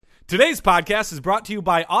Today's podcast is brought to you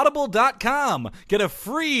by Audible.com. Get a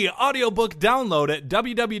free audiobook download at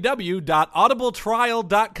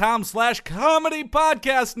www.audibletrial.com/comedy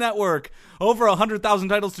podcast network. Over 100,000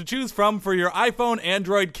 titles to choose from for your iPhone,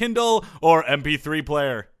 Android, Kindle, or MP3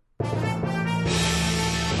 player.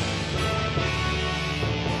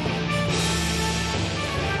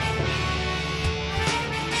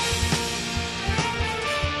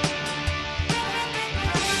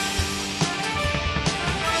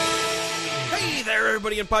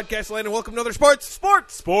 Everybody in podcast land, and welcome to another Sports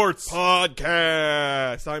Podcast.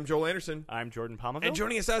 I'm Joel Anderson. I'm Jordan Palmaville. And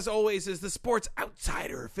joining us, as always, is the sports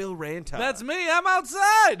outsider, Phil Ranta. That's me. I'm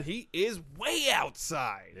outside. He is way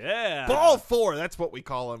outside. Yeah. Ball 4, that's what we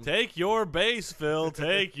call him. Take your base, Phil.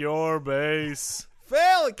 Take your base.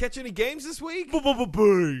 Phil, catch any games this week?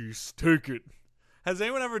 Base. Take it. Has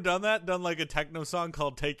anyone ever done that? Done like a techno song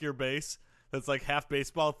called Take Your Base? That's like half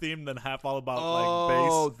baseball themed, then half all about like bass.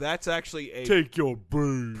 Oh, that's actually a Take your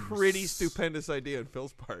base. pretty stupendous idea on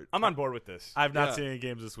Phil's part. I'm on board with this. I've not seen any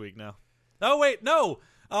games this week now. Oh, wait, no.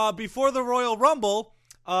 Before the Royal Rumble,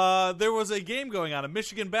 there was a game going on, a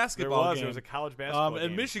Michigan basketball game. There was a college basketball game.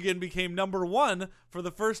 And Michigan became number 1 for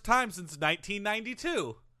the first time since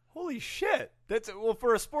 1992. Holy shit. Well,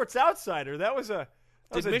 for a sports outsider, that was a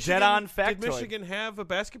Michigan, dead-on factoid. Did Michigan have a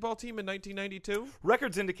basketball team in 1992?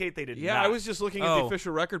 Records indicate they did not. Yeah, I was just looking at the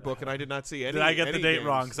official record book, and I did not see any. Did I get the date games.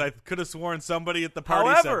 wrong? Because I could have sworn somebody at the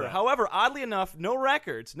party said that. However, oddly enough, no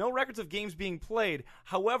records of games being played.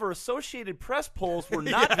 However, Associated Press polls were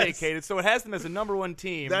not vacated, so it has them as a number 1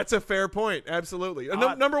 team. That's a fair point. Absolutely.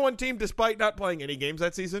 Number 1 team despite not playing any games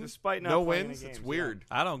that season. Despite not no playing wins. any games, It's weird.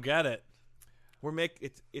 I don't get it. Well,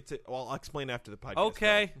 I'll explain after the podcast.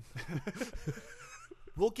 Okay.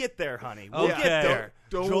 We'll get there, honey. We'll get get there.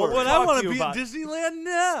 Don't Joel, worry. But I talk want to to you be about- at Disneyland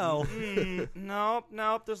now. Nope.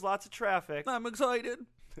 There's lots of traffic. I'm excited.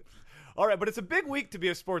 All right, but it's a big week to be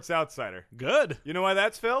a sports outsider. Good. You know why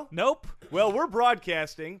that's, Phil? Nope. Well, we're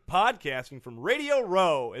podcasting from Radio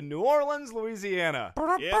Row in New Orleans, Louisiana.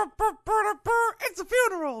 It's a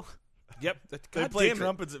funeral. Yep. They God play damn it.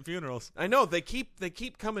 trumpets at funerals. I know. They keep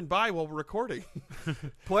coming by while we're recording.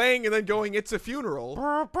 Playing and then going, it's a funeral. We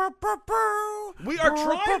are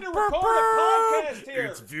trying to record a podcast here.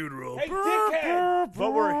 It's a funeral. Hey, dickhead.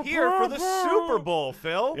 But we're here for the Super Bowl,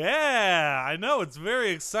 Phil. Yeah, I know. It's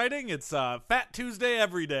very exciting. It's Fat Tuesday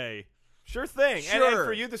every day. Sure thing. Sure. And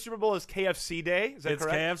for you, the Super Bowl is KFC Day. Is that It's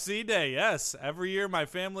correct? KFC Day, yes. Every year my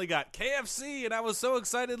family got KFC, and I was so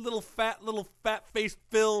excited. Little fat-faced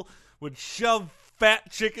Phil would shove fat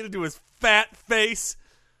chicken into his fat face.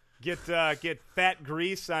 Get fat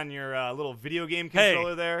grease on your little video game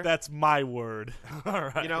controller there. That's my word. All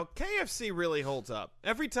right. You know, KFC really holds up.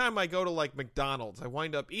 Every time I go to like McDonald's, I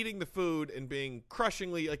wind up eating the food and being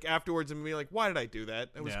crushingly like afterwards and being like, why did I do that?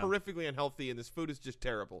 It was horrifically unhealthy and this food is just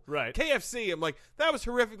terrible. Right. KFC, I'm like, that was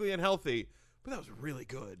horrifically unhealthy, but that was really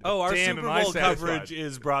good. Oh, our Damn, Super am I Bowl satisfied. coverage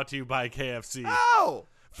is brought to you by KFC. Oh!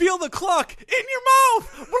 Feel the cluck in your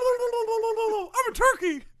mouth. I'm a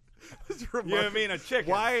turkey. You mean a chicken?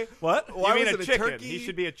 Why? What? Why you mean was a it chicken? turkey? He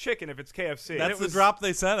should be a chicken if it's KFC. That's the drop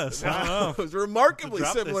they sent us. I don't know. It was remarkably The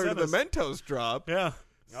drop they similar to sent the us. Mentos drop. Yeah.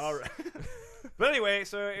 All right. But anyway,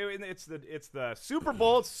 so it's the Super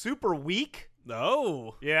Bowl. It's Super Week.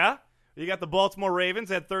 No. Yeah. You got the Baltimore Ravens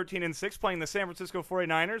at 13-6 playing the San Francisco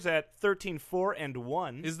 49ers at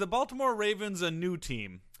 13-4-1. Is the Baltimore Ravens a new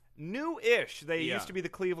team? New-ish. They Yeah. used to be the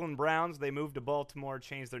Cleveland Browns. They moved to Baltimore,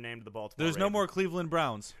 changed their name to the Baltimore There's no Ravens. more Cleveland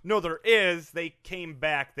Browns. No, there is. They came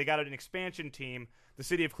back. They got an expansion team. The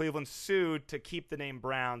city of Cleveland sued to keep the name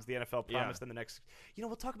Browns. The NFL promised in the next.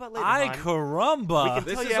 We'll talk about later. Ay hon. caramba. We can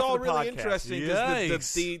This tell is you after all the really podcast. interesting Yikes.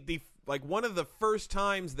 because the like one of the first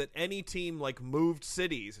times that any team like moved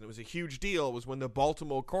cities, and it was a huge deal, was when the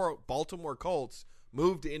Baltimore Colts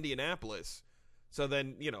moved to Indianapolis. So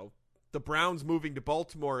then, the Browns moving to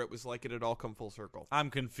Baltimore, it was like it had all come full circle. I'm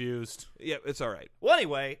confused. Yeah, it's all right. Well,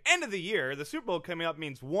 anyway, end of the year, the Super Bowl coming up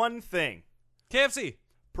means one thing: KFC.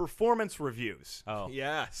 performance reviews. Oh.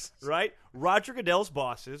 Yes. Right? Roger Goodell's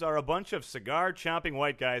bosses are a bunch of cigar-chomping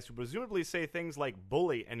white guys who presumably say things like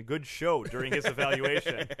bully and good show during his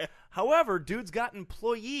evaluation. However, dude's got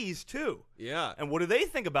employees, too. Yeah. And what do they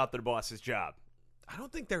think about their boss's job? I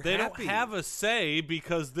don't think they're They happy. don't have a say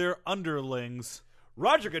because they're underlings.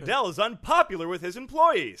 Roger Goodell is unpopular with his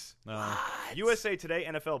employees. No. USA Today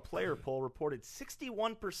NFL player poll reported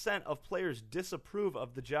 61% of players disapprove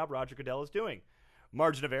of the job Roger Goodell is doing.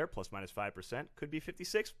 Margin of error, plus minus 5%. Could be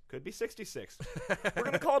 56, could be 66. We're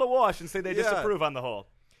going to call it a wash and say they disapprove on the whole.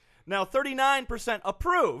 Now, 39%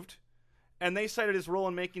 approved, and they cited his role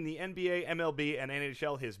in making the NBA, MLB, and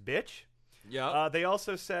NHL his bitch. Yeah. They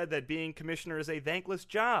also said that being commissioner is a thankless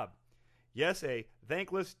job. Yes, a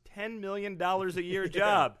thankless $10 million a year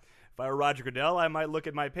job. If I were Roger Goodell, I might look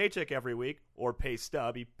at my paycheck every week, or pay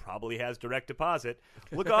stub. He probably has direct deposit.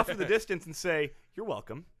 Look off in the distance and say, "You're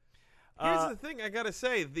welcome." Here's the thing I gotta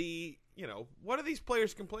say, what are these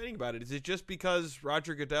players complaining about it? Is it just because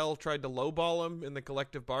Roger Goodell tried to lowball him in the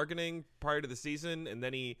collective bargaining prior to the season, and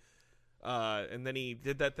then he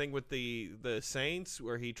did that thing with the Saints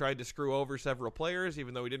where he tried to screw over several players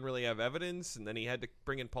even though he didn't really have evidence, and then he had to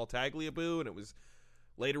bring in Paul Tagliabue, and it was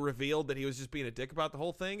later revealed that he was just being a dick about the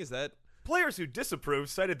whole thing? Is that... Players who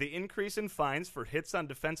disapprove cited the increase in fines for hits on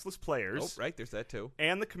defenseless players. Oh, right, there's that too.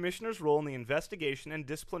 And the commissioner's role in the investigation and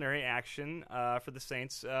disciplinary action for the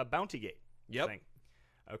Saints' Bountygate thing.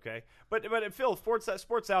 Okay. But Phil,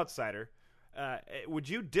 Sports Outsider, would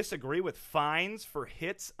you disagree with fines for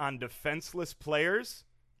hits on defenseless players?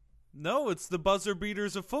 No, it's the buzzer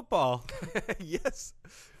beaters of football. Yes.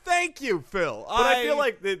 Thank you, Phil. But I feel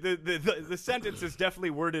like the sentence is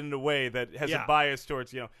definitely worded in a way that has a bias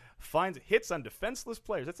towards, fines, hits on defenseless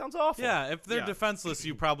players. That sounds awful. Yeah, if they're defenseless,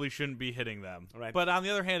 you probably shouldn't be hitting them. Right. But on the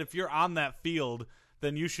other hand, if you're on that field,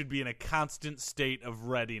 then you should be in a constant state of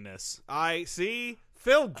readiness. I see.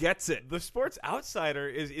 Phil gets it. The Sports Outsider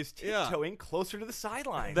is tiptoeing closer to the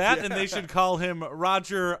sideline. And they should call him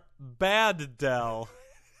Roger Baddell.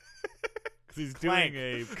 He's doing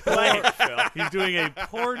he's doing a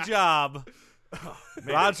poor job.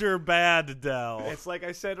 Roger Baddell. It's like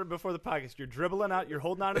I said before the podcast. You're dribbling out. You're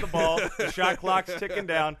holding on to the ball. The shot clock's ticking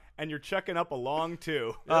down, and you're chucking up a long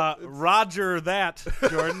two. Roger that,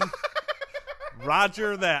 Jordan.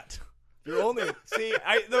 Roger that. You're only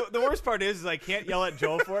the worst part is I can't yell at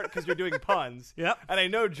Joel for it because you're doing puns. Yep. And I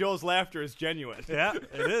know Joel's laughter is genuine. Yeah,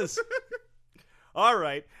 it is. All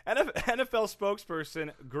right. NFL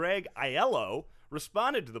spokesperson Greg Aiello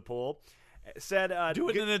responded to the poll. Said, do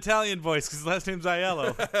it in an Italian voice because his last name's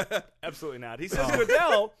Aiello. Absolutely not. He says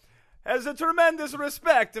Goodell has a tremendous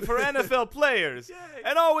respect for NFL players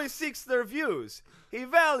and always seeks their views. He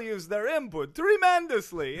values their input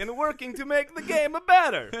tremendously in working to make the game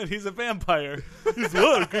better. And he's a vampire. He's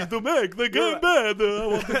working to make the game better. I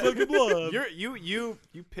want the fucking blood.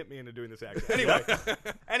 You pit me into doing this accent.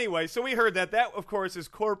 Anyway, so we heard that. That, of course, is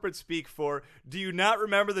corporate speak for, do you not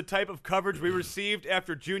remember the type of coverage we received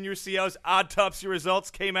after Junior Seau's autopsy results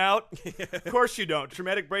came out? Of course you don't.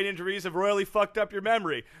 Traumatic brain injuries have royally fucked up your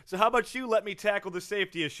memory. So how about you let me tackle the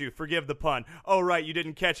safety issue? Forgive the pun. Oh, right, you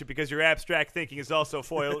didn't catch it because your abstract thinking is also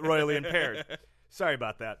royally impaired. Sorry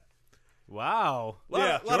about that. Wow.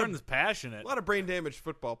 Jordan's passionate. A lot of brain damaged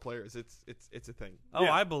football players. It's a thing. Oh,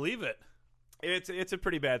 yeah. I believe it. It's a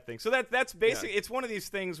pretty bad thing. So that's basically it's one of these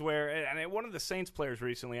things where, and one of the Saints players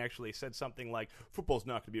recently actually said something like, "Football's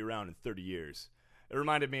not going to be around in 30 years." It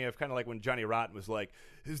reminded me of kind of like when Johnny Rotten was like,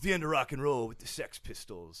 "It's the end of rock and roll with the Sex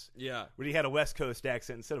Pistols." Yeah, when he had a West Coast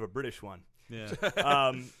accent instead of a British one. Yeah.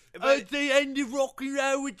 It's the end of rock and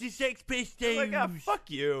roll with the Sex Pistols. Like,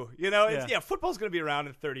 fuck you. Football's going to be around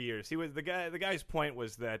in 30 years. He was the guy's point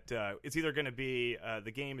was that it's either going to be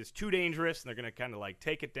the game is too dangerous and they're going to kind of like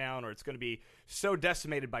take it down, or it's going to be so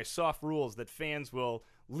decimated by soft rules that fans will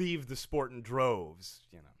leave the sport in droves.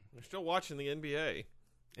 They're still watching the NBA.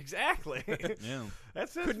 Exactly. Yeah.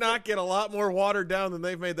 That's it. Could not get a lot more watered down than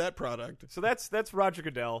they've made that product. So that's Roger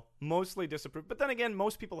Goodell, mostly disapproved. But then again,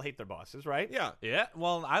 most people hate their bosses, right? Yeah. Yeah.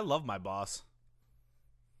 Well, I love my boss.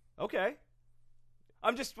 Okay.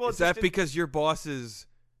 Is that because your boss is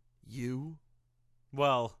you?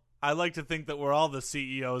 Well, I like to think that we're all the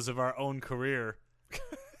CEOs of our own career.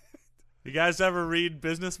 You guys ever read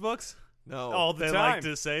business books? No. All the they time. like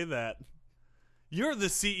to say that. You're the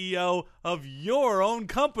CEO of your own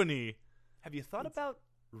company. Have you thought about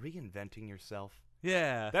reinventing yourself?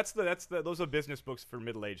 Yeah. Those are business books for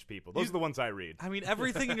middle-aged people. Those are the ones I read. I mean,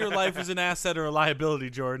 everything in your life is an asset or a liability,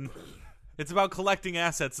 Jordan. It's about collecting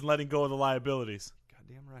assets and letting go of the liabilities.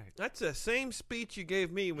 Goddamn right. That's the same speech you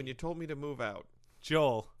gave me when you told me to move out.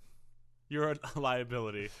 Joel, you're a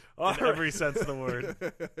liability in every sense of the word.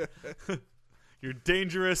 You're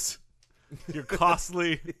dangerous. You're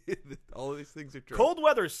costly. All of these things are true. Cold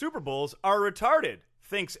weather Super Bowls are retarded,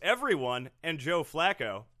 thinks everyone and Joe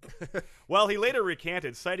Flacco. While he later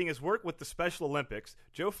recanted, citing his work with the Special Olympics,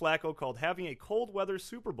 Joe Flacco called having a cold weather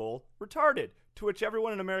Super Bowl retarded, to which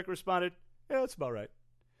everyone in America responded, "Yeah, that's about right."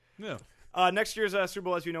 Yeah. Next year's Super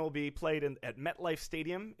Bowl, as you know, will be played at MetLife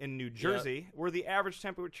Stadium in New Jersey, where the average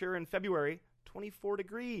temperature in February, 24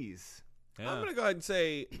 degrees. Yeah. I'm going to go ahead and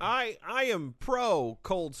say I am pro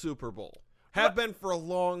cold Super Bowl. Have been for a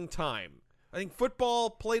long time. I think football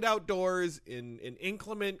played outdoors in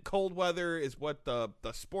inclement cold weather is what the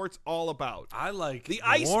sport's all about. I like The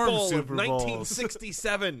Ice warm Bowl of Super Bowls.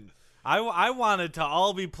 1967. I wanted to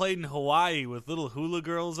all be played in Hawaii with little hula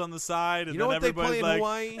girls on the side, and You know then what they everybody's play in like,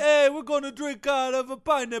 Hawaii? "Hey, we're going to drink out of a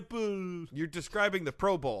pineapple." You're describing the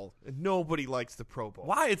Pro Bowl, and nobody likes the Pro Bowl.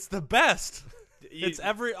 Why? It's the best. It's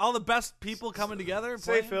all the best people coming together. And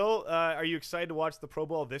Say, playing. Phil, are you excited to watch the Pro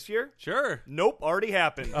Bowl this year? Sure. Nope, already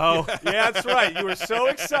happened. Oh. Yeah, that's right. You were so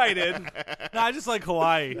excited. No, I just like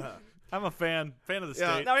Hawaii. I'm a fan of the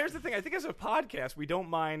Yeah. state. Now, here's the thing. I think as a podcast, we don't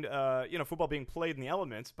mind, football being played in the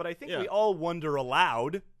elements, but I think Yeah. we all wonder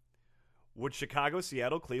aloud, would Chicago,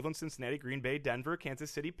 Seattle, Cleveland, Cincinnati, Green Bay, Denver, Kansas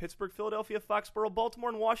City, Pittsburgh, Philadelphia, Foxborough, Baltimore,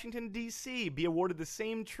 and Washington, D.C. be awarded the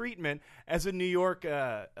same treatment as a New York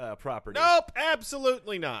property? Nope,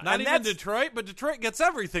 absolutely not. Not And even that's- Detroit, but Detroit gets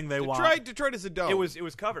everything they want. Detroit is a dome. It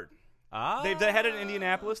was covered. Ah. They've had it in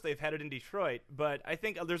Indianapolis. They've had it in Detroit. But I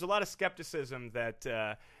think there's a lot of skepticism that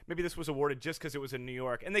maybe this was awarded just because it was in New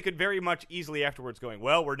York. And they could very much easily afterwards going,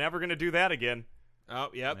 well, we're never going to do that again. Oh,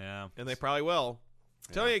 yep. Yeah. And they probably will.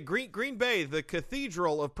 Tell you, Green Bay, the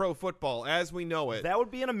cathedral of pro football as we know it. That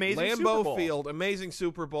would be an amazing Super Lambeau Bowl. Field, amazing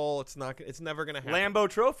Super Bowl. It's never going to happen. Lambeau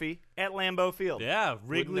Trophy at Lambeau Field. Yeah, Wouldn't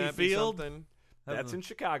Wrigley that be Field. something? That's in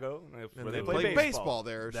Chicago, And where they they play play baseball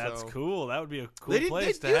there. That's so. cool. That would be a cool They, did,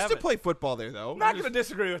 place they to used have to it. play football there, though. I'm not going to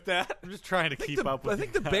disagree with that. I'm just trying to keep up with I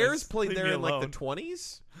think you the guys. Bears played Leave there me in like the alone.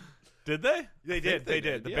 20s. Did they? They think did. they They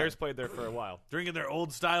did, did. The yeah. Bears played there for a while. Drinking their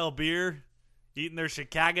old style beer, eating their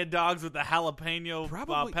Chicago dogs with the jalapeno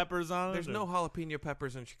Probably- peppers on it. There's or- no jalapeno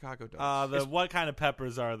peppers in Chicago dogs. what kind of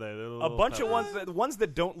peppers are they? The A little bunch of peppers. ones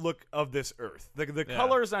that don't look of this earth. The Yeah.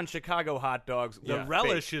 colors on Chicago hot dogs. The look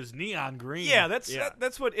relish fake. is neon green. Yeah, that's Yeah.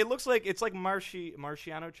 that's what it looks like. It's like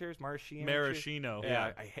Marciano chairs. maraschino.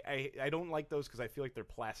 Yeah, I don't like those because I feel like they're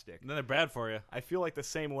plastic. And then they're bad for you. I feel like the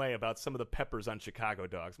same way about some of the peppers on Chicago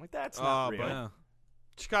dogs. I'm like, that's not real. but- Yeah.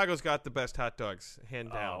 Chicago's got the best hot dogs,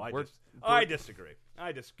 hand down. Oh, We're- I disagree.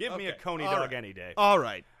 Give me a Okay. Coney All dog right. any day. All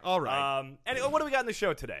right. Anyway, what do we got in the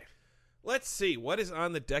show today? Let's see what is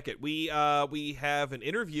on the docket. We have an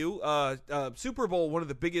interview. Super Bowl, one of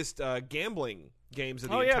the biggest gambling games of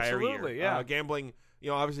the Oh, yeah, entire absolutely, year. yeah. Gambling,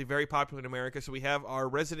 obviously very popular in America. So we have our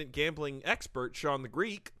resident gambling expert, Sean the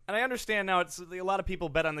Greek. And I understand now it's a lot of people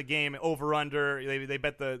bet on the game over under. They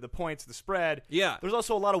bet the points, the spread. Yeah. There's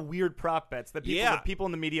also a lot of weird prop bets that people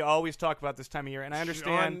in the media always talk about this time of year. And I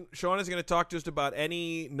understand. Sean is going to talk just about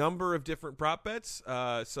any number of different prop bets.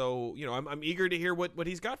 So I'm eager to hear what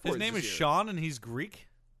he's got for His us name this is year. Sean, and he's Greek.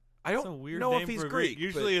 I That's don't a weird know name if he's for a Greek.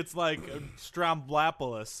 Usually it's like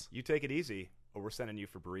Stromblopoulos. You take it easy, or we're sending you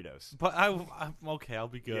for burritos. But I'm okay. I'll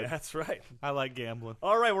be good. Yeah, that's right. I like gambling.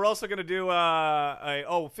 All right, we're also going to do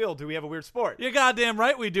Phil, do we have a weird sport? You're goddamn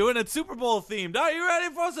right we do, and it's Super Bowl themed. Are you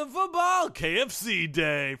ready for some football? KFC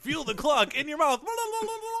Day. Feel the cluck in your mouth.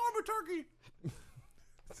 Turkey.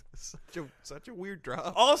 such a weird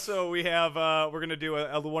drop. Also, we have we're going to do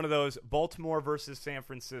one of those Baltimore versus San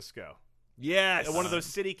Francisco. Yes. One of those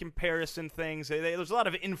city comparison things. There's a lot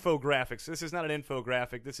of infographics. This is not an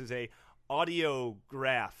infographic. This is a audio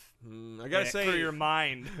graph. I gotta say, for your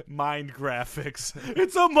mind. Mind graphics.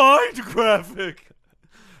 It's a mind graphic.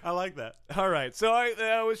 I like that. All right.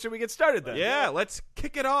 So should we get started then? yeah, let's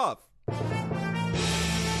kick it off.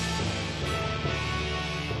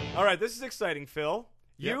 All right. This is exciting, Phil.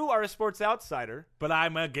 Yep. You are a sports outsider. But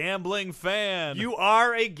I'm a gambling fan. You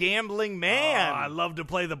are a gambling man. Oh, I love to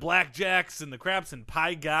play the blackjacks and the craps and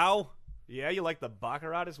Pai Gow. Yeah, you like the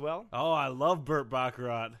baccarat as well. Oh, I love Burt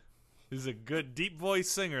Baccarat. He's a good deep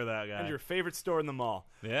voice singer, that guy. And your favorite store in the mall.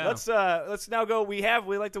 Yeah. Let's now go. We'd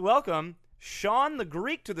like to welcome Sean the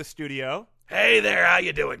Greek to the studio. Hey there, how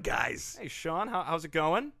you doing, guys? Hey, Sean, how's it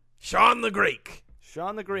going? Sean the Greek,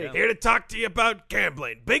 Sean the Greek. here to talk to you about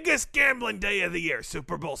gambling. Biggest gambling day of the year,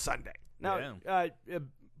 Super Bowl Sunday. Now,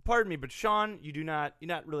 pardon me, but Sean, you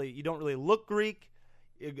don't really look Greek.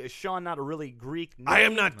 Is Sean not a really Greek name? I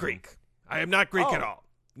am not Greek. I am not Greek Oh. at all.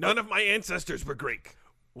 None of my ancestors were Greek.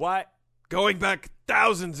 Why? Going back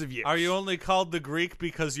thousands of years. Are you only called the Greek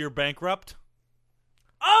because you're bankrupt?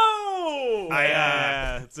 Oh!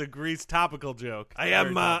 It's a Greece topical joke. I Very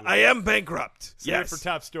am. topical. I am bankrupt. Save it Yes, for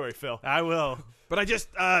top story, Phil. I will. but I just.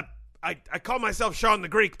 I call myself Sean the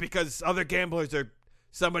Greek because other gamblers are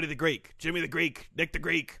somebody the Greek, Jimmy the Greek, Nick the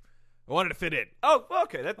Greek. I wanted to fit in. Oh,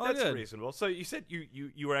 okay, that's good. reasonable. So you said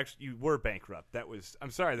you were bankrupt. That was.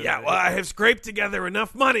 I'm sorry. Yeah, well, I have scraped together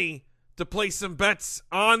enough money to place some bets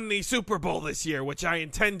on the Super Bowl this year, which I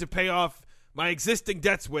intend to pay off my existing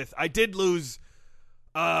debts with. I did lose.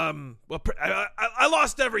 I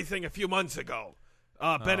lost everything a few months ago,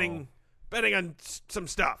 betting betting on some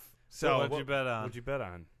stuff. So What'd you bet on? What'd you bet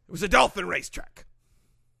on? it was a dolphin racetrack.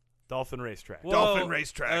 Dolphin racetrack. Whoa, Dolphin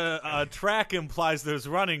racetrack. Track implies there's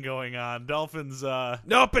running going on. Dolphins.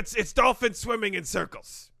 Nope, it's dolphins swimming in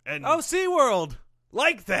circles. And SeaWorld.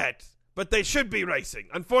 like that, but they should be racing.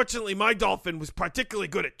 Unfortunately, my dolphin was particularly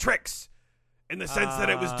good at tricks in the sense that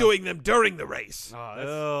it was doing them during the race.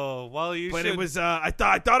 Oh, well, you But should. it was I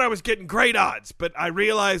thought I was getting great odds, but I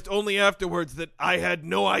realized only afterwards that I had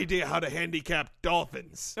no idea how to handicap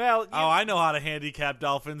dolphins. Well, I know how to handicap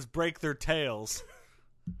dolphins. Break their tails.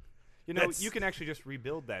 you can actually just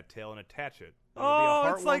rebuild that tail and attach it. It'll Oh, be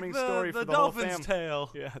a it's like heartwarming story the for the whole dolphin's fam-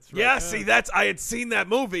 tail. Yeah, that's right. Yeah, see, I had seen that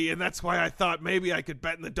movie, and that's why I thought maybe I could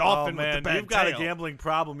bet in the Oh dolphin with the man, bad you've got tail. a gambling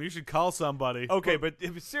problem. You should call somebody. Okay, but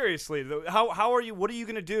seriously, though, how are you? What are you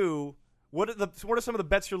going to do? What are some of the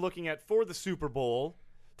bets you're looking at for the Super Bowl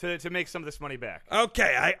to make some of this money back?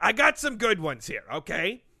 Okay, I got some good ones here.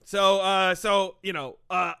 Okay, so you know,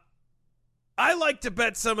 I like to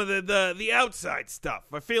bet some of the outside stuff.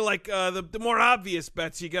 I feel like the more obvious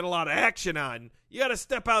bets you get a lot of action on. You got to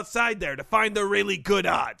step outside there to find the really good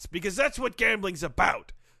odds, because that's what gambling's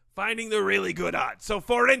about, finding the really good odds. So,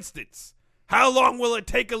 for instance, how long will it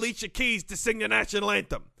take Alicia Keys to sing the national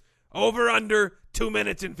anthem? Over under 2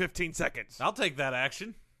 minutes and 15 seconds. I'll take that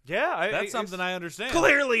action. Yeah, That's something I understand.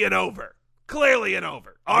 Clearly an over. Really?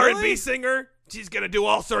 R&B singer. She's going to do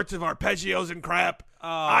all sorts of arpeggios and crap. Oh.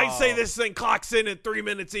 I say this thing clocks in at 3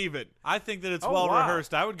 minutes even. I think that it's Oh, well wow.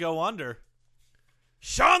 rehearsed. I would go under.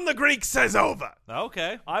 Sean the Greek says over.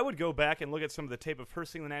 Okay. I would go back and look at some of the tape of her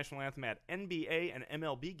singing the national anthem at NBA and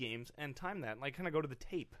MLB games and time that, and like kind of go to the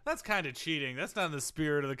tape. That's kind of cheating. That's not in the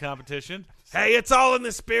spirit of the competition. Hey, it's all in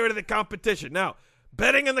the spirit of the competition. Now,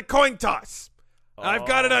 betting on the coin toss. I've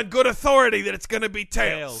got it on good authority that it's going to be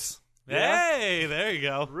tails. Yeah? Hey, there you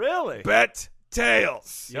go. Really? Bet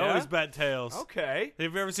tails. You Yeah? always bet tails. Okay.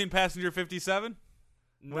 Have you ever seen Passenger 57?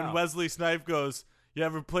 When No. Wesley Snipes goes, "You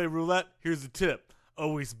ever play roulette? Here's a tip.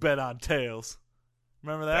 Always bet on tails."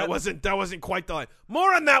 Remember that? That wasn't quite the line.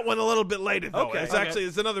 More on that one a little bit later, though. Okay.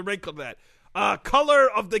 There's another wrinkle to that. Color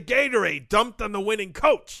of the Gatorade dumped on the winning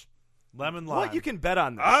coach. Lemon lime. Well, you can bet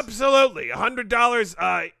on this. Absolutely.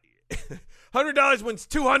 $100. $100 wins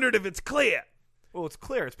 200 if it's clear. Well, it's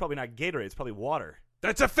clear. It's probably not Gatorade. It's probably water.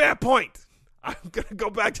 That's a fair point. I'm gonna go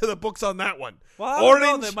back to the books on that one. Well, I don't know.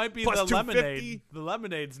 Orange That might be plus the 250 lemonade. The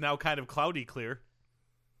lemonade's now kind of cloudy clear,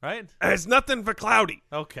 right? has nothing for cloudy.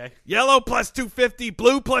 Okay. Yellow plus 250,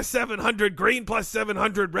 blue plus 700, green plus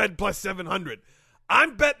 700, red plus 700.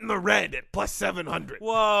 I'm betting the red at plus 700.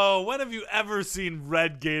 Whoa! When have you ever seen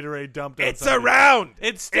red Gatorade dumped? It's outside? around.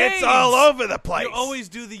 It stains. It's all over the place. You always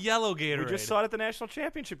do the yellow Gatorade. We just saw it at the national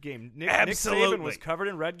championship game. Nick Absolutely. Saban was covered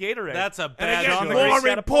in red Gatorade. That's a And bad again, Sean the choice. Greek more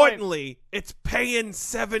had a point. importantly, it's paying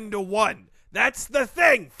 7-1. That's the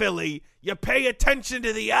thing, Philly. You pay attention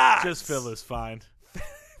to the odds. Just Phil is fine.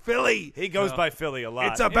 Philly. He goes by Philly a lot.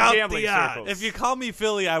 It's in about gambling the odds. circles. If you call me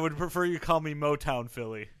Philly, I would prefer you call me Motown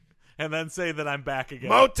Philly, and then say that I'm back again.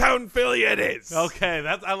 Motown Philly it is. Okay,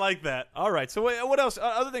 I like that. All right. So what else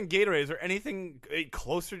other than Gatorade? Is there anything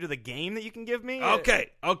closer to the game that you can give me? Okay,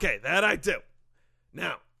 that I do.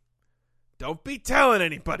 Now, don't be telling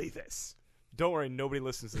anybody this. Don't worry. Nobody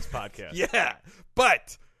listens to this podcast. Yeah,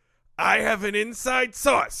 but I have an inside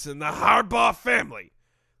source in the Harbaugh family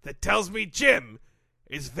that tells me Jim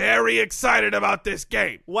is very excited about this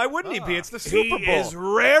game. Why wouldn't he be? It's the Super He Bowl. is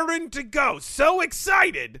raring to go. So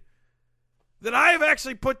excited that I have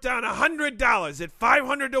actually put down $100 at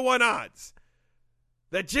 500 to 1 odds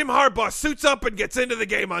that Jim Harbaugh suits up and gets into the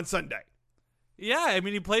game on Sunday. Yeah, I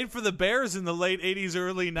mean, he played for the Bears in the late 80s,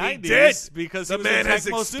 early 90s. He did. Because the he was man in has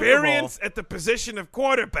Tecmo experience Super at the position of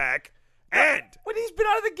quarterback, and But he's been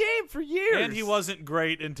out of the game for years. Bowl. And he wasn't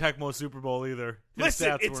great in Tecmo Super Bowl either. His listen,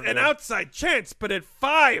 stats it's weren't an good. outside chance, but at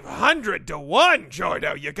 500 to 1,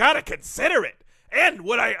 Jordo, you got to consider it. And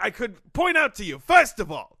what I could point out to you, first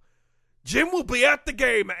of all, Jim will be at the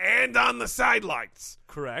game and on the sidelines.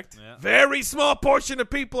 Correct. Yeah. Very small portion of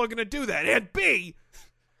people are going to do that. And B,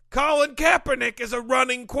 Colin Kaepernick is a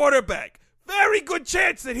running quarterback. Very good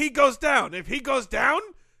chance that he goes down. If he goes down,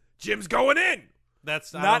 Jim's going in.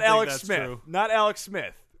 That's I Not don't think Alex that's Smith. True. Not Alex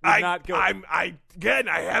Smith. Would not go. I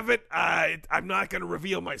have it. I'm not going to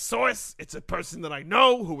reveal my source. It's a person that I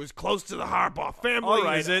know who is close to the Harbaugh family. All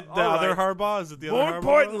right. Is it All the other right. Harbaugh? Is it the More other Harbaugh?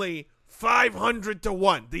 importantly, 500 to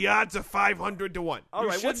 1. The odds are 500 to 1. All You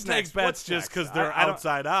right, shouldn't what's take next? bets What's just next? because they're I don't-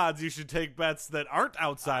 outside odds. You should take bets that aren't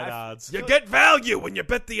outside odds. You get value when you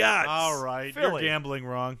bet the odds. All right, Philly. you're gambling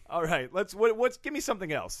wrong. All right, what's give me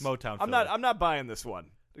something else. Motown I'm Philly. not buying this one.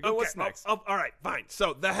 Okay, What's next? all right, fine.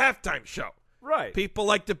 So the halftime show. Right. People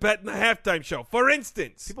like to bet in the halftime show. For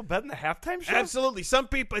instance, People bet in the halftime show? absolutely, some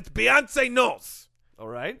people, it's Beyonce Knowles. All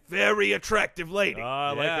right. Very attractive lady.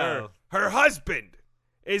 I like her. Her husband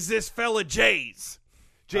is this fella Jay's.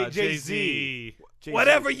 Jay-Z. Jay-Z.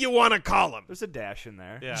 Whatever you want to call him. There's a dash in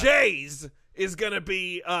there. Yeah. Jay's is going to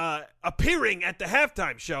be appearing at the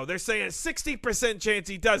halftime show. They're saying a 60% chance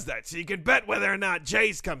he does that. So you can bet whether or not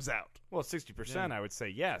Jay's comes out. Well, 60%, I would say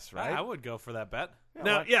yes, right? I would go for that bet.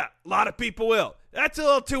 Now, yeah, a lot of people will. That's a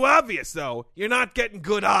little too obvious, though. You're not getting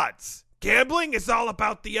good odds. Gambling is all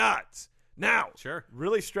about the odds. Now, Sure.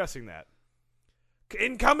 Really stressing that.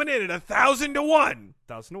 coming in at 1,000 to 1,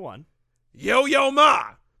 1,000 to 1. Yo-Yo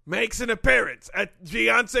Ma makes an appearance at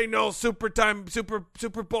Beyonce Knowles Super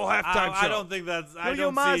Bowl halftime show. I don't think that's. I Yo-Yo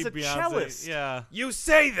don't Ma see is a Beyonce. cellist. Yeah. You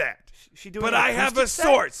say that, She doing but an I have a acoustic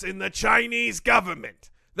set? source in the Chinese government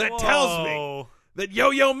that tells me Whoa. that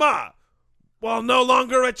Yo-Yo Ma, while no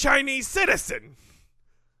longer a Chinese citizen,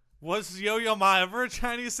 Was Yo-Yo Ma ever a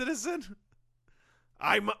Chinese citizen?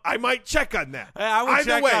 I might check on that. Hey, I would Either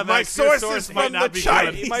check way, on that, my 'cause your source source is might from the not be good.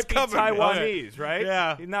 Chinese He might be government. Taiwanese, right?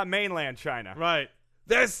 Yeah. He's not mainland China. Right.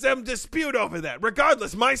 There's some dispute over that.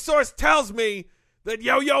 Regardless, my source tells me that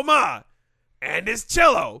Yo-Yo Ma and his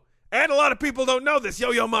cello, and a lot of people don't know this,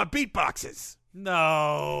 Yo-Yo Ma beatboxes,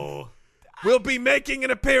 No. will be making an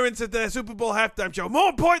appearance at the Super Bowl halftime show. More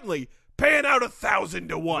importantly, paying out 1,000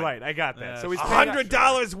 to 1. Right, I got that. Yeah, So he's paying out-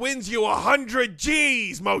 $100 wins you 100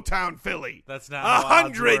 G's, Motown Philly. That's not how odds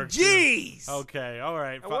 100 work. G's. Okay. All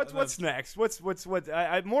right. What's next? What's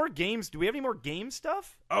more games? Do we have any more game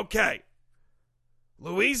stuff? Okay.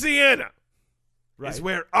 Louisiana Right. is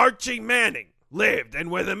where Archie Manning lived and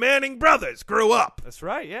where the Manning brothers grew up. That's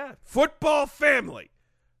right. Yeah. Football family.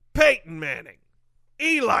 Peyton Manning.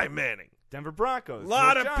 Eli Manning. Denver Broncos. A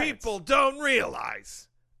lot New of Giants. people don't realize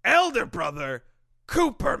elder brother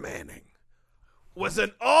Cooper Manning was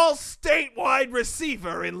an all-statewide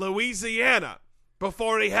receiver in Louisiana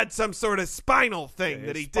before he had some sort of spinal thing Yeah,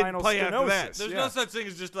 that he didn't spinal play after that. stenosis. There's Yeah. no such thing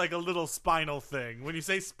as just like a little spinal thing. When you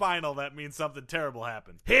say spinal, that means something terrible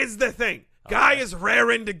happened. Here's the thing. Guy is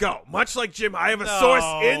raring to go. Much like Jim, I have a No. source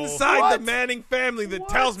inside What? the Manning family that What?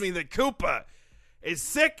 tells me that Cooper is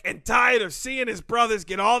sick and tired of seeing his brothers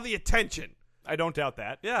get all the attention. I don't doubt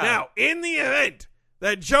that. Yeah. Now, in the event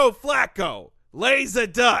that Joe Flacco lays a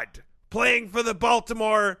dud playing for the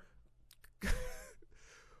Baltimore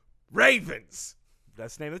Ravens,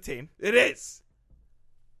 That's the name of the team. it is.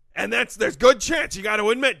 And there's good chance, you got to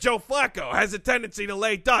admit, Joe Flacco has a tendency to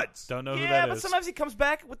lay duds. Don't know who Yeah, that but is. sometimes he comes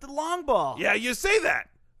back with the long ball. Yeah, you say that.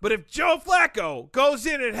 But if Joe Flacco goes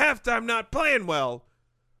in at halftime not playing well,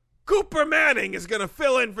 Cooper Manning is going to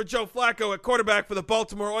fill in for Joe Flacco at quarterback for the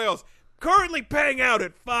Baltimore Orioles, currently paying out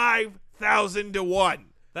at 5,000 to 1.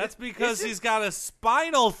 That's because Is it- he's got a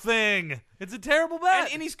spinal thing. It's a terrible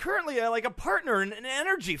bet. And he's currently like a partner in an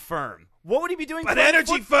energy firm. What would he be doing? An playing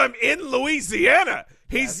energy football? firm in Louisiana.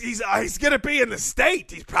 He's going to be in the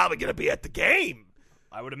state. He's probably going to be at the game.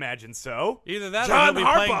 I would imagine so. Either that John or he'll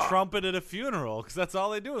be playing Harbaugh. trumpet at a funeral, because that's all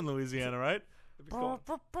they do in Louisiana, right?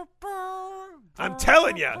 I'm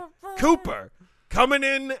telling you, Cooper coming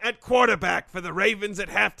in at quarterback for the Ravens at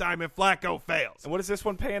halftime if Flacco fails. And what is this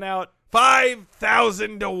one paying out?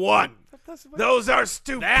 5,000 to 1. Those are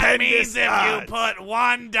stupendous odds. put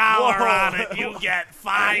 $1 Whoa. you get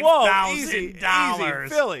Whoa, easy,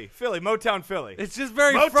 Philly, Motown Philly. It's just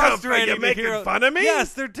very Motown, frustrating. are you to making hear- fun of me?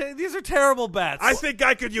 Yes, these are terrible bets. I think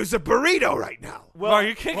I could use a burrito right now. Are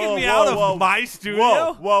you kicking me out of my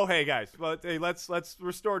studio? Whoa, hey guys. Well, hey, let's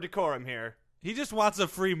restore decorum here. He just wants a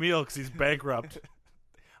free meal because he's bankrupt.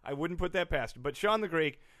 I wouldn't put that past him. But Sean the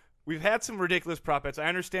Greek, we've had some ridiculous prop bets. I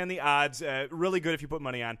understand the odds. Really good if you put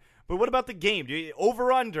money on. But what about the game? Do you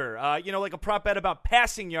over under? Like a prop bet about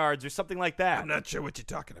passing yards or something like that. I'm not sure what you're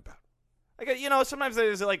talking about. Like, sometimes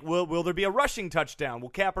there's like, will there be a rushing touchdown?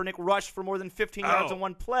 Will Kaepernick rush for more than 15 yards Oh. on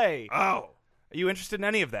one play? Oh, Are you interested in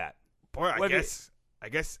any of that? boy, I What guess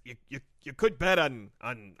you could bet on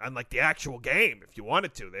like the actual game if you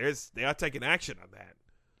wanted to. They are taking action on that.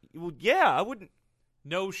 Well, yeah, I wouldn't.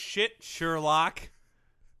 No shit, Sherlock.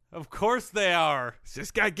 Of course they are. Is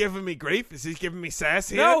this guy giving me grief? Is he giving me sass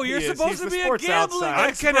here? No, you're He is. supposed He's to the be a sports gambling outsider. I'm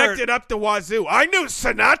expert. connected up to wazoo. I knew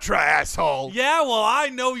Sinatra, asshole. Yeah, well, I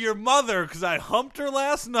know your mother because I humped her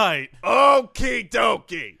last night. Okie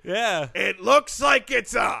dokie. Yeah. It looks like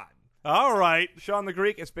it's on. All right. Sean the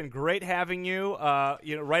Greek, it's been great having you. Right out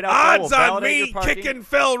there, Odds we'll on validate me your party. kicking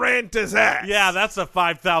Phil Ranta's ass. Yeah, that's a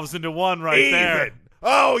 5,000 to 1 right Even. there.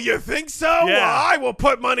 Oh, you think so? Yeah. Well, I will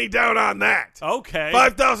put money down on that. Okay.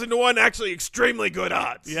 5,000 to 1, actually extremely good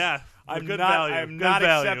odds. Yeah. I'm good not, value. I'm Good not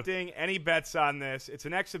value. accepting any bets on this. It's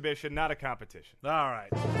an exhibition, not a competition. All right.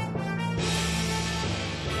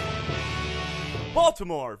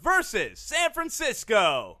 Baltimore versus San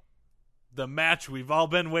Francisco. The match we've all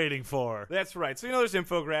been waiting for. That's right. So, there's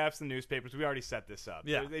infographics in the newspapers. We already set this up.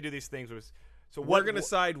 Yeah. They do these things. So We're going to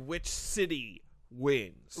decide which city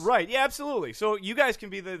wins. Right. Yeah, absolutely. So you guys can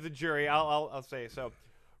be the jury. I'll say so.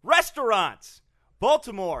 Restaurants.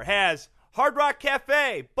 Baltimore has Hard Rock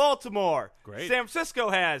Cafe, Baltimore. Great. San Francisco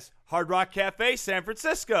has Hard Rock Cafe, San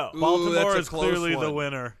Francisco. Ooh, Baltimore that's a is close clearly the one.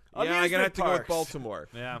 winner. Yeah, I'm going to Amusement have to go with parks. Baltimore.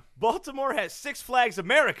 Yeah. Baltimore has Six Flags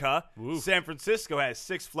America. Ooh. San Francisco has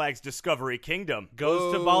Six Flags Discovery Kingdom.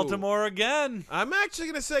 Goes to Ooh. Baltimore again. I'm actually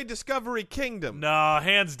going to say Discovery Kingdom. No,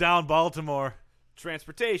 hands down Baltimore.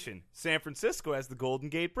 Transportation. San Francisco has the Golden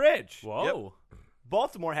Gate Bridge. Whoa.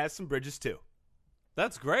 Baltimore has some bridges too.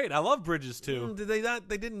 That's great. I love Bridges 2. Did they not?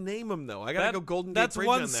 They didn't name them though. I gotta go Golden Gate That's Bridge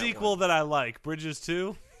one on that sequel that I like. Bridges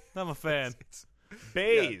 2. I'm a fan.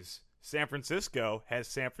 Bays. San Francisco has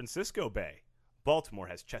San Francisco Bay. Baltimore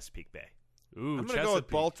has Chesapeake Bay. Ooh, I'm gonna go with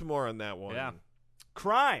Chesapeake. Baltimore on that one. Yeah.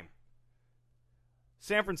 Crime.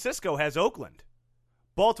 San Francisco has Oakland.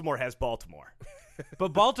 Baltimore has Baltimore.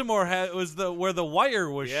 But Baltimore was where the Wire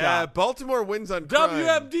was Yeah, shot. Baltimore wins on crime.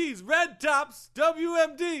 WMDs, Red Tops,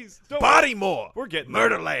 WMDs. Bodymore. We're getting there.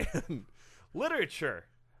 Murderland. Literature.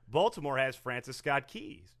 Baltimore has Francis Scott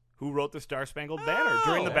Key, who wrote the Star-Spangled Banner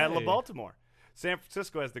during the Battle of hey. Baltimore. San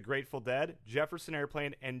Francisco has the Grateful Dead, Jefferson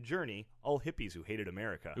Airplane, and Journey, all hippies who hated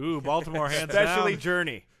America. Ooh, Baltimore hands Especially down.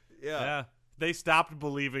 Journey. Yeah. They stopped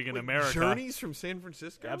believing in America. Journeys from San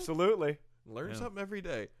Francisco. Absolutely. Learn something every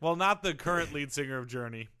day. Well, not the current lead singer of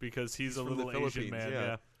Journey because he's a from little the Asian Philippines, man. yeah.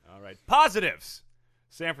 Yeah. All right. Positives.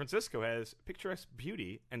 San Francisco has picturesque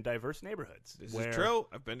beauty and diverse neighborhoods. This Where? is true.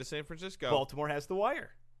 I've been to San Francisco. Baltimore has The Wire.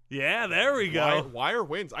 Yeah, there we go. Wire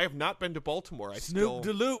wins. I have not been to Baltimore. Snoop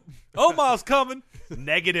Daloop. Omar's coming.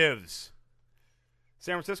 Negatives.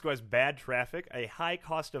 San Francisco has bad traffic, a high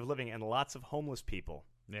cost of living, and lots of homeless people.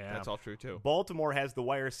 Yeah. That's all true too. Baltimore has The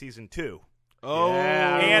Wire Season 2. Oh,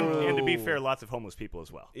 Yeah. And to be fair, lots of homeless people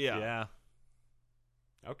as well. yeah. Yeah.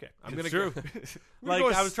 Okay. I'm It's gonna true. go. Like,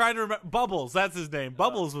 I was trying to remember. Bubbles, that's his name.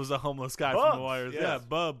 Bubbles was a homeless guy from Bubs, the Wires. yes.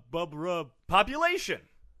 Yeah, Bub Rub. Population.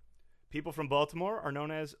 People from Baltimore are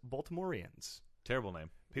known as Baltimoreans. Terrible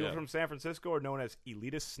name. People Yeah. from San Francisco are known as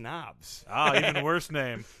elitist snobs. Ah, even worse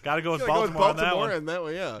name. Got to go with Gotta go Baltimore, with Baltimore on that and that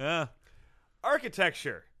one. Yeah. one. Yeah.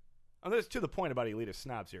 Architecture. Oh, this is to the point about elitist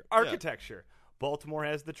snobs here. Architecture. Baltimore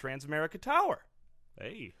has the Transamerica Tower.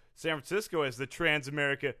 Hey. San Francisco has the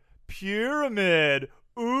Transamerica Pyramid.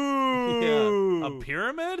 Ooh. A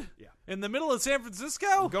pyramid? Yeah. In the middle of San Francisco?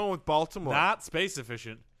 I'm going with Baltimore. Not space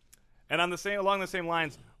efficient. And along the same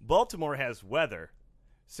lines, Baltimore has weather.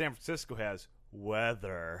 San Francisco has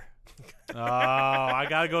weather. Oh, I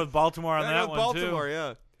got to go with Baltimore on Gotta that go with one, Baltimore. too.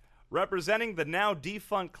 Yeah. Representing the now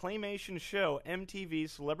defunct claymation show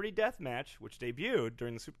MTV's Celebrity Deathmatch, which debuted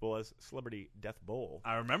during the Super Bowl as Celebrity Death Bowl.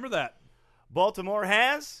 I remember that. Baltimore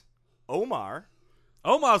has Omar.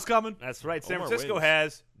 Omar's coming. That's right. San Omar Francisco wins.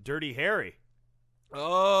 has Dirty Harry.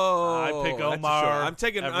 Oh, I pick that's a Omar show. I'm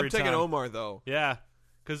taking every taking time. Omar though. Yeah.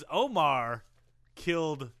 Because Omar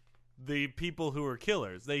killed the people who were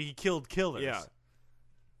killers. He killed killers. Yeah.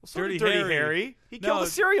 Well, so Dirty did Dirty Harry. Harry. He No, killed a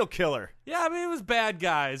serial killer. Yeah, I mean, it was bad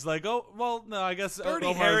guys. Like, oh, well, no, I guess. Dirty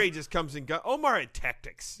Omar's- Harry just comes and goes. Omar had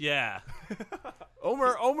tactics. Yeah.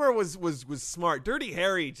 Omar was smart. Dirty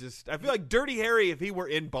Harry just. I feel like Dirty Harry, if he were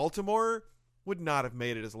in Baltimore, would not have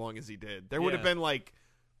made it as long as he did. There would have Yeah. been like.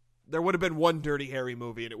 There would have been one Dirty Harry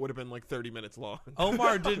movie, and it would have been like 30 minutes long.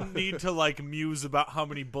 Omar didn't need to, like, muse about how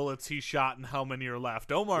many bullets he shot and how many are left.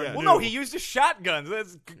 Omar Yeah. knew. Well, no, he used a shotgun.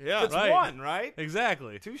 That's right. one, right?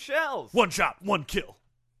 Exactly. 2 shells. One shot, one kill.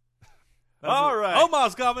 That's All it. right.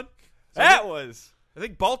 Omar's coming. That was. I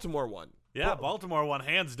think Baltimore won. Yeah, Baltimore won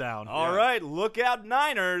hands down. All right, look out,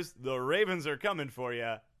 Niners. The Ravens are coming for you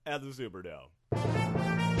at the Superdome.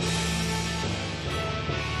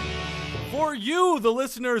 For you, the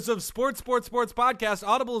listeners of Sports Podcast,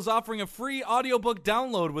 Audible is offering a free audiobook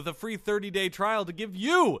download with a free 30-day trial to give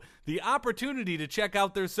you the opportunity to check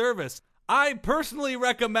out their service. I personally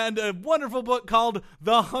recommend a wonderful book called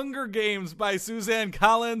The Hunger Games by Suzanne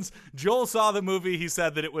Collins. Joel saw the movie. He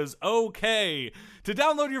said that it was okay. To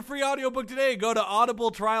download your free audiobook today, go to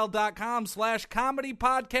audibletrial.com/comedy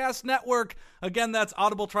podcast network. Again, that's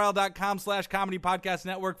audibletrial.com/comedy podcast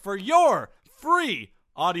network for your free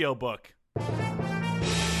audiobook.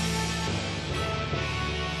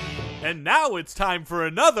 And now it's time for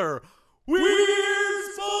another Weird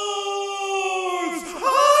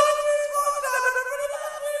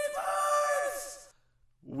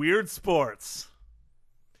Weird sports.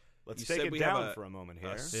 Let's You take said it we have down a- for a moment A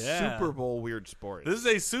here. Yeah. Super Bowl weird sport. This is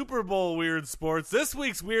a Super Bowl weird sports. This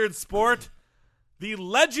week's weird sport, the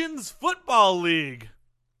Legends Football League,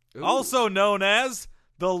 Ooh. also known as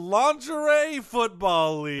the Lingerie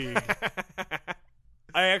Football League.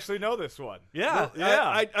 I actually know this one. Yeah.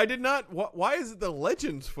 I did not. Why is it the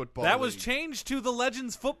Legends Football That was League? changed to the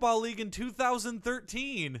Legends Football League in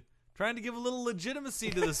 2013, trying to give a little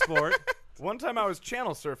legitimacy to the sport. One time I was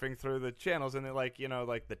channel surfing through the channels, and they're like,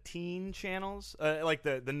 like the teen channels, like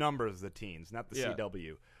the numbers of the teens, not the Yeah.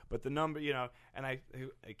 CW, but the number, and I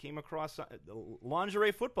came across the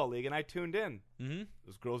Lingerie Football League, and I tuned in. Mhm.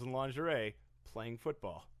 Those girls in lingerie playing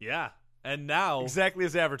football. Yeah. And now Exactly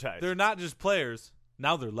as advertised. they're not just players.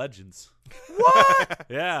 Now they're legends. What?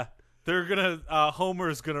 Yeah. They're going to,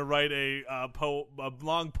 Homer's going to write a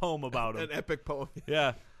long poem about them. An epic poem.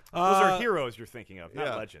 Yeah. Those are heroes you're thinking of, not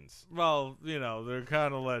yeah. legends. Well, they're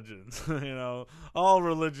kind of legends. All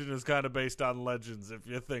religion is kind of based on legends if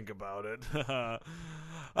you think about it.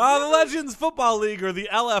 The Legends Football League, or the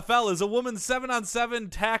LFL, is a women's 7-on-7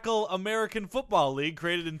 tackle American football league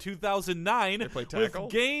created in 2009 They play tackle?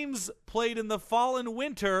 with games played in the fall and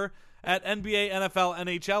winter at NBA, NFL,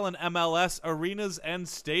 NHL, and MLS arenas and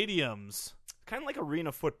stadiums. Kind of like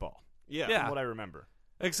arena football, Yeah. Yeah. from what I remember.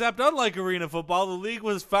 Except, unlike arena football, the league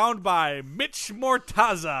was found by Mitch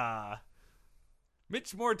Mortaza.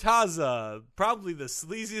 Mitch Mortaza, probably the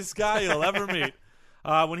sleaziest guy you'll ever meet.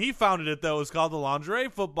 When he founded it, though, it was called the Lingerie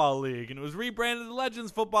Football League, and it was rebranded the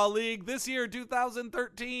Legends Football League this year,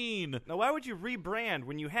 2013. Now, why would you rebrand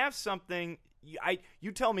when you have something?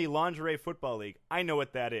 You tell me Lingerie Football League, I know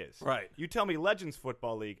what that is. Right. You tell me Legends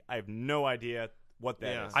Football League, I have no idea what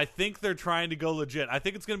that is. Yeah. I think they're trying to go legit. I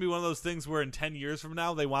think it's going to be one of those things where in 10 years from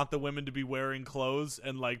now, they want the women to be wearing clothes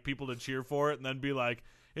and, like, people to cheer for it, and then be like,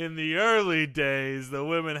 in the early days, the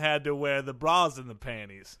women had to wear the bras and the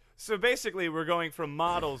panties. So basically, we're going from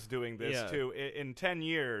models doing this Yeah. to, in 10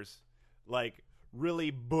 years, like,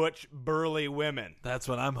 really butch, burly women. That's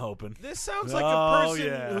what I'm hoping. This sounds like Oh, a person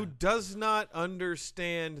yeah. who does not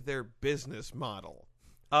understand their business model.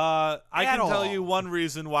 I At can tell all. you one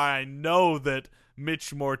reason why I know that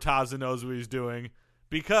Mitch Mortaza knows what he's doing.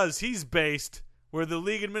 Because he's based where the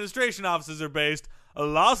league administration offices are based,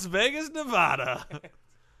 Las Vegas, Nevada.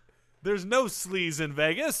 There's no sleaze in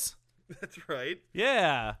Vegas. That's right.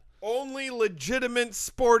 Yeah. Only legitimate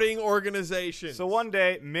sporting organizations. So one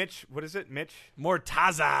day, Mitch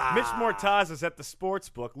Mortaza. Mortaza's at the sports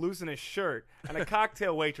book losing his shirt, and a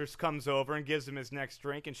cocktail waitress comes over and gives him his next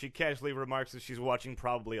drink, and she casually remarks that she's watching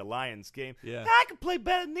probably a Lions game. Yeah. I can play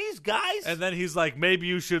better than these guys. And then he's like, maybe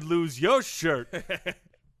you should lose your shirt.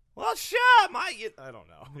 Well, sure, I don't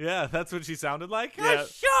know. Yeah, that's what she sounded like. Yeah.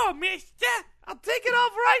 Sure, mister. I'll take it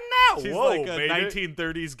off right now. She's Whoa, like a baby.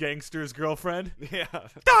 1930s gangster's girlfriend. Yeah.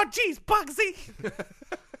 Oh, jeez, Bugsy.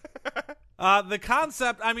 The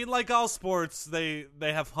concept, I mean, like all sports, they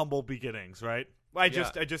have humble beginnings, right? I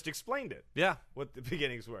just explained it. Yeah. What the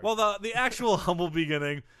beginnings were. Well, the actual humble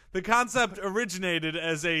beginning, the concept originated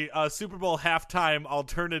as a Super Bowl halftime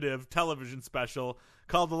alternative television special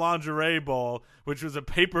called the Lingerie Bowl, which was a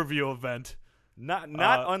pay-per-view event. not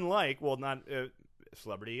unlike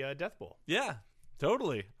Celebrity Death Bowl. Yeah,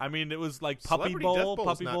 totally. I mean, it was like Puppy Celebrity Bowl. Death Bowl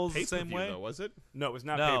Puppy is not Bowl's the pay-per-view, same way. though, was it? No, it was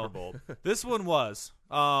not No. Paper Bowl. This one was.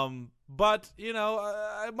 But,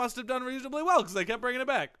 I must have done reasonably well because they kept bringing it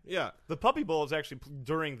back. Yeah. The Puppy Bowl is actually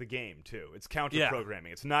during the game too. It's counter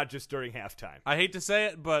programming. It's not just during halftime. I hate to say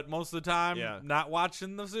it, but most of the time, Yeah. not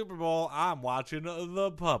watching the Super Bowl, I'm watching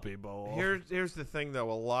the Puppy Bowl. Here's the thing,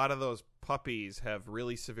 though. A lot of those puppies have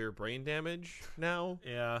really severe brain damage now.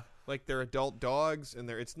 Yeah. Like they're adult dogs, and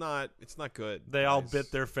it's not good. They all guys.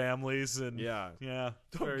 bit their families and Yeah.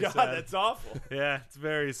 it's Oh very God, sad. that's awful. Yeah, it's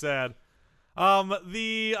very sad.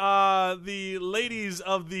 The ladies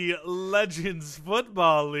of the Legends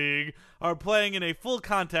Football League are playing in a full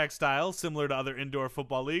contact style similar to other indoor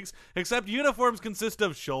football leagues, except uniforms consist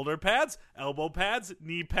of shoulder pads, elbow pads,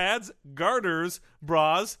 knee pads, garters,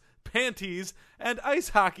 bras, panties, and ice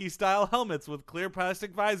hockey style helmets with clear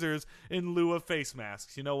plastic visors in lieu of face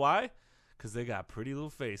masks. You know why? Because they got pretty little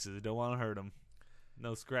faces. Don't want to hurt them.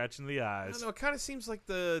 No scratching the I eyes. don't know. It kind of seems like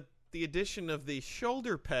the addition of the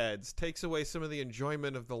shoulder pads takes away some of the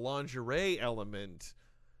enjoyment of the lingerie element.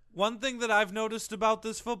 One thing that I've noticed about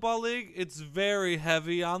this football league, it's very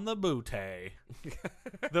heavy on the booty.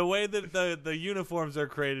 The way that the uniforms are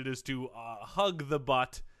created is to hug the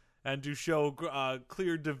butt and to show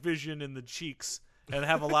clear division in the cheeks and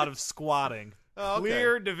have a lot of squatting. Oh, okay.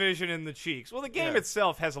 Clear division in the cheeks. Well, the game Yeah.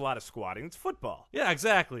 itself has a lot of squatting. It's football. Yeah,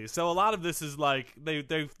 exactly. So a lot of this is like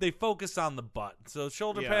they focus on the butt. So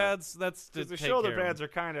shoulder Yeah. pads, that's to The take shoulder care of pads them. are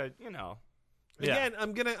kind of, you know. Yeah. Again,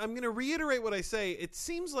 I'm gonna reiterate what I say. It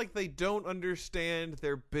seems like they don't understand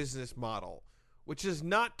their business model, which is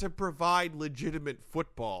not to provide legitimate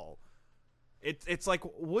football. It's like,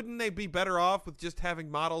 wouldn't they be better off with just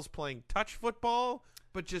having models playing touch football,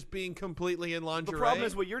 but just being completely in lingerie? The problem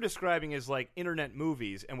is what you're describing is like internet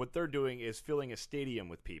movies, and what they're doing is filling a stadium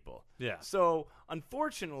with people. Yeah. So,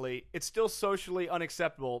 unfortunately, it's still socially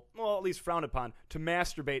unacceptable, well, at least frowned upon, to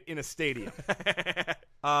masturbate in a stadium.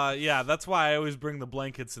 Yeah, that's why I always bring the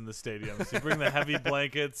blankets in the stadiums. You bring the heavy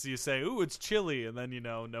blankets, you say, ooh, it's chilly, and then,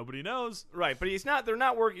 nobody knows. Right, but they're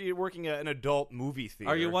not working an adult movie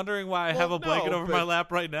theater. Are you wondering why I have a Well, blanket no, over my but-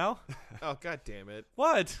 lap right now? Oh, god damn it!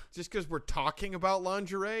 What? Just because we're talking about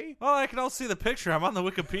lingerie? Well, I can all see the picture. I'm on the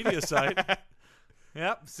Wikipedia site.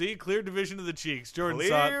 Yep, see, clear division of the cheeks. Jordan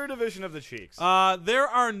saw it. Clear division of the cheeks. There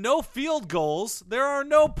are no field goals. There are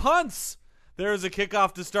no punts. There is a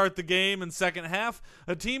kickoff to start the game in second half.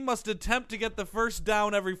 A team must attempt to get the first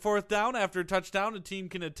down every fourth down. After a touchdown, a team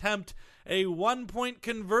can attempt a 1-point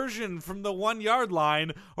conversion from the 1-yard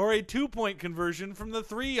line or a 2-point conversion from the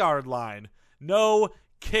 3-yard line. No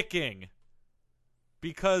kicking.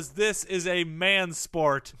 Because this is a man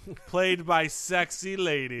sport played by sexy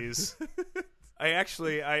ladies.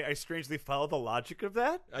 I strangely follow the logic of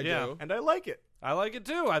that, I Yeah. do. and I like it. I like it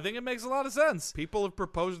too. I think it makes a lot of sense. People have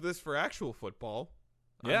proposed this for actual football.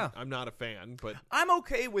 Yeah. I'm not a fan, but I'm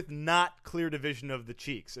okay with not clear division of the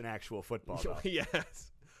cheeks in actual football, though.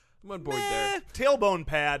 yes, I'm on board there. Tailbone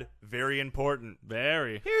pad, very important.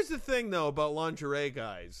 Very. Here's the thing, though, about lingerie,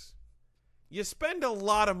 guys. You spend a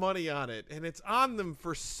lot of money on it, and it's on them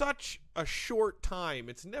for such a short time.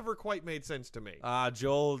 It's never quite made sense to me.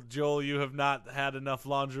 Joel, you have not had enough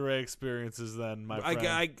lingerie experiences then, my friend.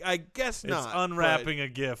 I guess it's not. unwrapping a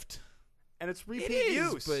gift. And it's but repeat it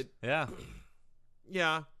use. is, but Yeah.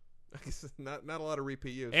 yeah, I guess not a lot of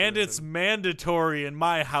repeat use. And it's mandatory in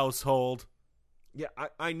my household. yeah,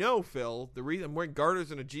 I know, Phil. The reason I'm wearing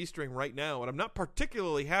garters and a G-string right now, and I'm not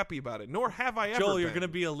particularly happy about it. Nor have I ever. Joel, you're been. going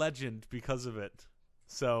to be a legend because of it.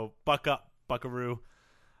 So, buck up, buckaroo.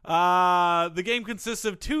 The game consists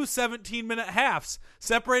of two 17-minute halves,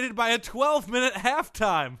 separated by a 12-minute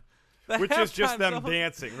halftime. The Which is just halftime's them all-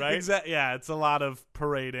 dancing, right? Yeah, it's a lot of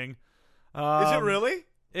parading. Is it really?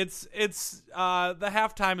 It's the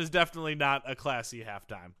halftime is definitely not a classy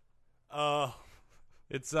halftime.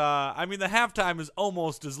 It's I mean the halftime is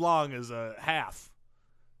almost as long as a half.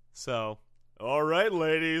 So All right,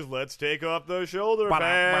 ladies, let's take off those shoulder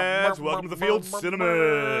pads. Welcome to the field,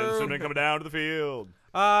 Cinnamon. Cinnamon coming down to the field.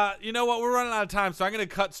 you know what? We're running out of time, so I'm going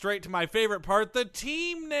to cut straight to my favorite part, the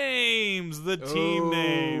team names. The team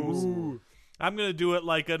names. I'm going to do it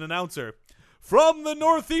like an announcer. From the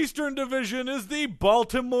Northeastern Division is the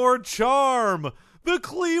Baltimore Charm, the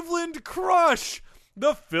Cleveland Crush,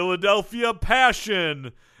 the Philadelphia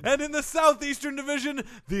Passion, and in the Southeastern Division,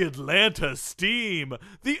 the Atlanta Steam,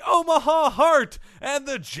 the Omaha Heart, and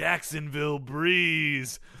the Jacksonville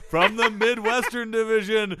Breeze. From the Midwestern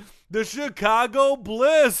Division, the Chicago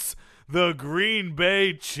Bliss, the Green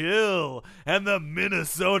Bay Chill, and the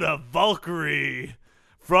Minnesota Valkyrie.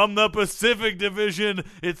 From the Pacific Division,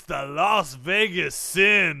 it's the Las Vegas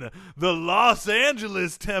Sin, the Los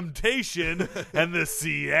Angeles Temptation, and the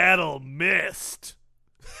Seattle Mist.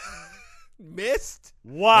 Missed?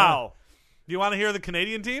 Wow. Do you want to hear the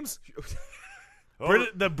Canadian teams? Oh.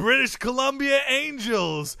 The British Columbia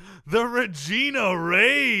Angels, the Regina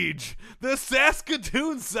Rage, the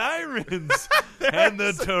Saskatoon Sirens, and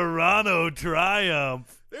the Toronto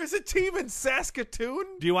Triumph. There's a team in Saskatoon?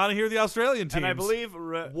 Do you want to hear the Australian teams? And I believe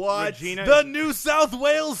What? Regina The New South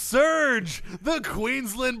Wales Surge, the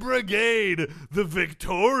Queensland Brigade, the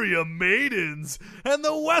Victoria Maidens, and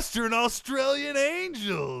the Western Australian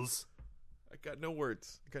Angels. I got no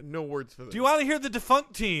words. I got no words for this. Do you want to hear the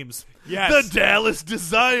defunct teams? Yes. The Dallas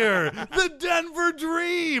Desire, the Denver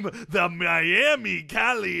Dream, the Miami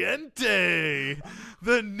Caliente,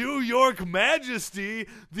 the New York Majesty,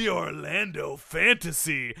 the Orlando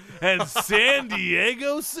Fantasy, and San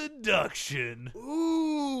Diego Seduction.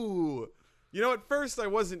 Ooh. You know, at first I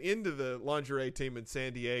wasn't into the lingerie team in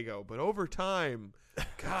San Diego, but over time,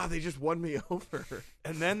 God, they just won me over.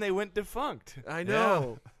 And then they went defunct. I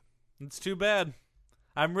know. It's too bad.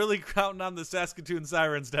 I'm really counting on the Saskatoon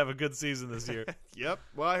Sirens to have a good season this year. Yep.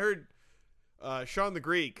 Well, I heard Sean the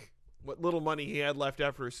Greek, what little money he had left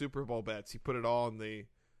after his Super Bowl bets, he put it all in the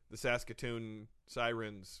Saskatoon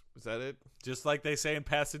Sirens. Was that it? Just like they say in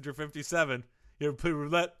Passenger 57, you ever play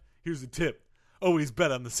roulette? Here's a tip. always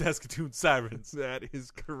bet on the Saskatoon Sirens. That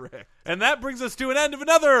is correct. And that brings us to an end of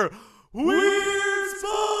another Weird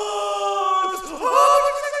Sports!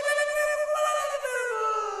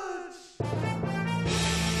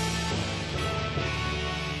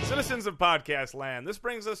 Citizens of podcast land, this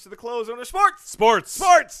brings us to the close of our Sports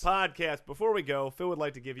podcast. Before we go, Phil would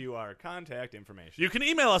like to give you our contact information. You can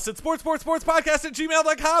email us at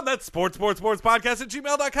sportspodcast@gmail.com. That's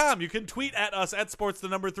sportspodcast@gmail.com. You can tweet at us at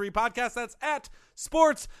sports3podcast. That's at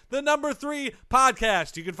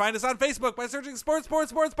sports3podcast. You can find us on Facebook by searching Sports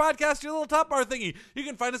Podcast, your little top bar thingy. You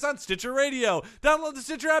can find us on Stitcher Radio. Download the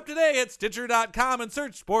Stitcher app today at Stitcher.com and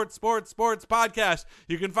search Sports Podcast.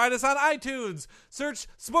 You can find us on iTunes. Search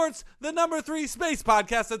Sports 3 Space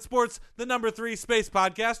Podcast. That's Sports 3 Space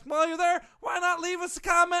Podcast. While you're there, why not leave us a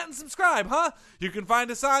comment and subscribe, huh? You can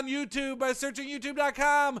find us on YouTube by searching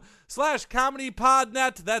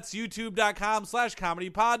youtube.com/comedypodnet. That's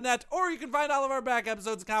youtube.com/comedypodnet. Or you can find all of our back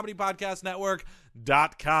episodes at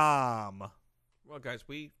comedypodcastnetwork.com. Well, guys,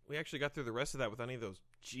 we actually got through the rest of that without any of those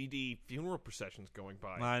GD funeral processions going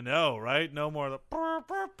by. I know, right? No more of the... Oh,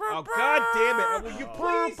 God damn it. Will you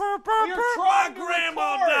please? We are trying to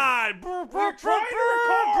Grandma record. died. We're trying to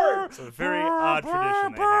record. It's a very odd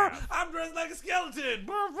tradition they have. I'm dressed like a skeleton.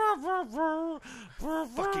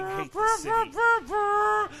 Fucking hate the city.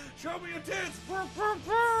 Show me your tits. It's not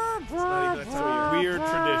even that time of year. Weird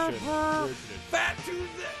tradition. Fat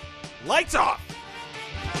Tuesday. Lights off.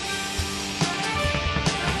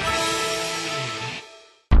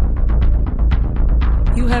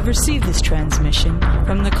 You have received this transmission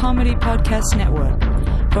from the Comedy Podcast Network.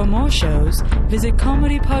 For more shows, visit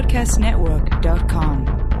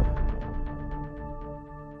comedypodcastnetwork.com.